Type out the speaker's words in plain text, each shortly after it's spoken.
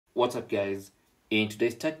What's up guys? In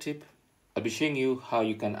today's tech tip, I'll be showing you how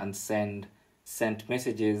you can unsend sent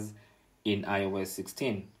messages in iOS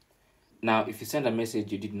 16. Now, if you send a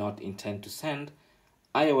message you did not intend to send,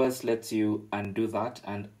 iOS lets you undo that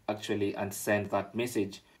and actually unsend that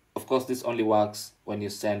message. Of course, this only works when you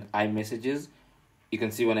send iMessages. You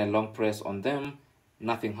can see when I long press on them,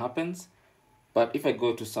 nothing happens. But if I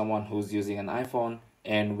go to someone who's using an iPhone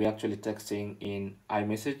and we're actually texting in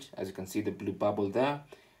iMessage, as you can see the blue bubble there,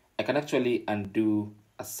 I can actually undo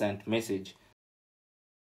a sent message.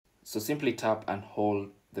 So simply tap and hold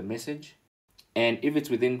the message. And if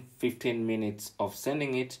it's within 15 minutes of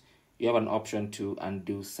sending it, you have an option to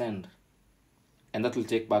undo send. And that will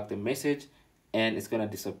take back the message and it's going to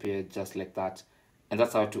disappear just like that. And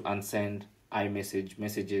that's how to unsend iMessage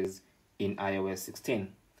messages in iOS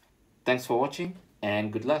 16. Thanks for watching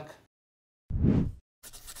and good luck.